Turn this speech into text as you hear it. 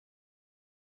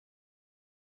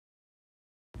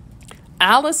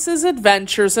Alice's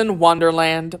Adventures in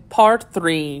Wonderland, Part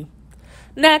 3.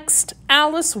 Next,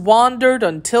 Alice wandered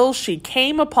until she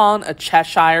came upon a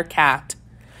Cheshire cat.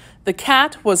 The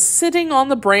cat was sitting on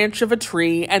the branch of a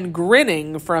tree and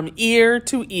grinning from ear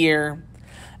to ear.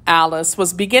 Alice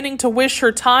was beginning to wish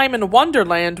her time in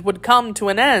Wonderland would come to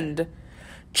an end.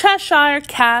 "Cheshire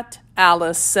cat,"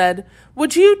 Alice said,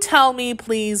 "would you tell me,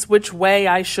 please, which way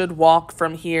I should walk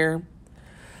from here?"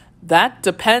 "That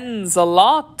depends a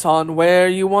lot on where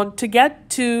you want to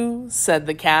get to," said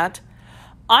the cat.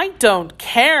 "I don't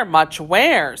care much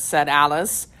where," said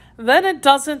Alice. "Then it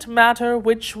doesn't matter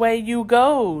which way you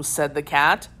go," said the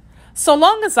cat. "So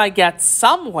long as I get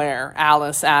somewhere,"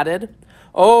 Alice added.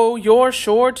 "Oh, you're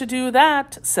sure to do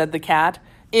that," said the cat,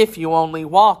 "if you only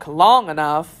walk long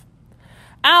enough."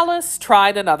 Alice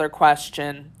tried another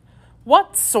question.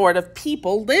 "What sort of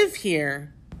people live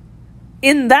here?"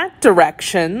 "In that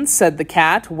direction," said the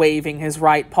cat, waving his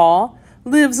right paw,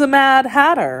 "lives a Mad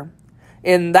Hatter.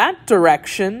 In that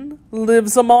direction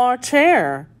lives a March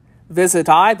Hare. Visit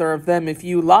either of them if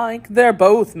you like. They're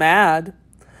both mad."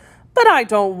 "But I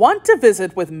don't want to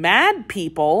visit with mad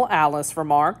people," Alice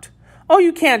remarked. "Oh,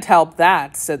 you can't help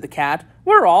that," said the cat.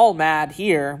 "We're all mad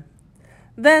here."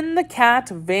 Then the cat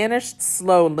vanished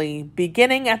slowly,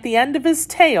 beginning at the end of his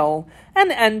tail and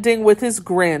ending with his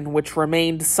grin, which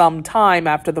remained some time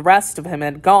after the rest of him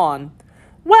had gone.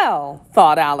 "Well,"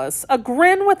 thought Alice, "a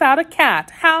grin without a cat,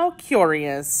 how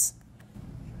curious."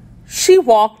 She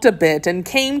walked a bit and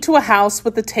came to a house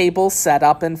with a table set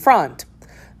up in front.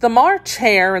 The March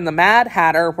Hare and the Mad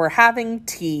Hatter were having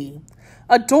tea.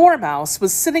 A dormouse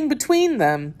was sitting between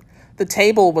them. The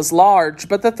table was large,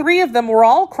 but the three of them were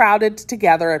all crowded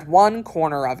together at one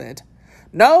corner of it.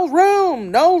 "No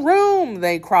room! No room!"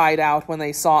 they cried out when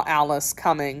they saw Alice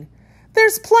coming.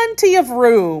 "There's plenty of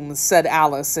room," said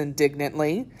Alice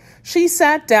indignantly. She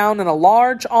sat down in a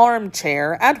large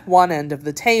armchair at one end of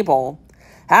the table.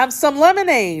 "Have some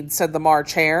lemonade," said the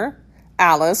March Hare.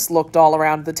 Alice looked all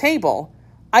around the table.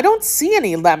 "I don't see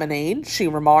any lemonade," she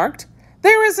remarked.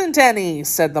 "There isn't any,"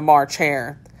 said the March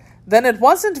Hare. "Then it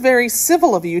wasn't very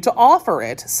civil of you to offer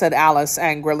it," said Alice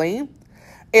angrily.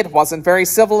 "It wasn't very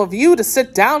civil of you to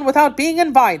sit down without being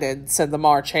invited," said the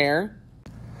March Hare.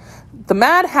 The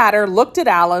Mad Hatter looked at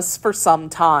Alice for some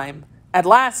time. At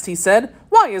last he said,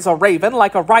 "Why is a raven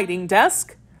like a writing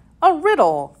desk?" "A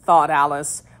riddle," thought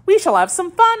Alice. "We shall have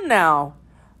some fun now."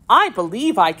 "I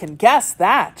believe I can guess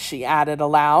that," she added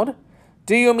aloud.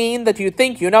 "Do you mean that you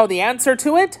think you know the answer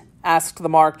to it?" asked the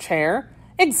March Hare.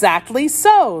 "Exactly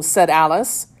so," said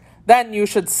Alice. "Then you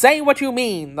should say what you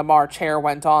mean," the March Hare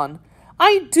went on.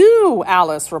 "I do,"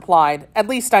 Alice replied. "At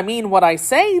least I mean what I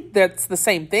say. That's the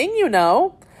same thing, you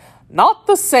know." "Not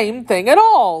the same thing at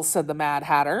all," said the Mad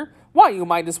Hatter. "Why, you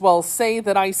might as well say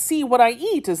that I see what I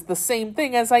eat is the same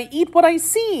thing as I eat what I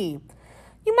see."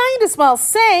 "You might as well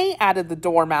say," added the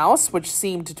Dormouse, which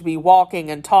seemed to be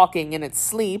walking and talking in its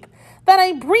sleep, "that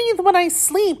I breathe when I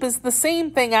sleep is the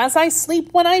same thing as I sleep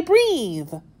when I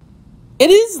breathe." "It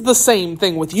is the same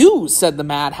thing with you," said the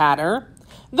Mad Hatter.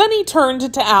 Then he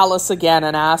turned to Alice again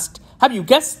and asked, "Have you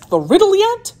guessed the riddle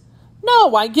yet?"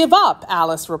 "No, I give up,"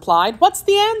 Alice replied. "What's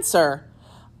the answer?"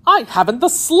 "I haven't the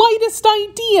slightest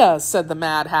idea," said the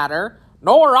Mad Hatter.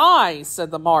 "Nor I," said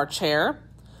the March Hare.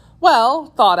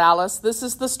 "Well," thought Alice, "this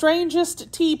is the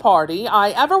strangest tea party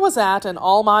I ever was at in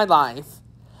all my life."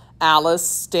 Alice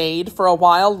stayed for a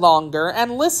while longer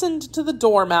and listened to the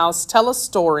Dormouse tell a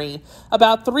story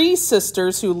about three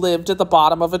sisters who lived at the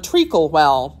bottom of a treacle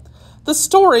well. The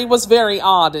story was very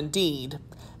odd indeed.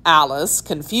 Alice,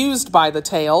 confused by the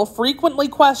tale, frequently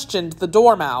questioned the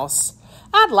Dormouse.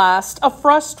 At last, a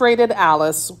frustrated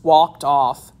Alice walked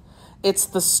off. "It's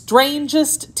the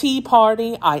strangest tea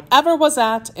party I ever was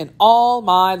at in all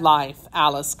my life,"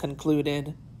 Alice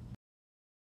concluded.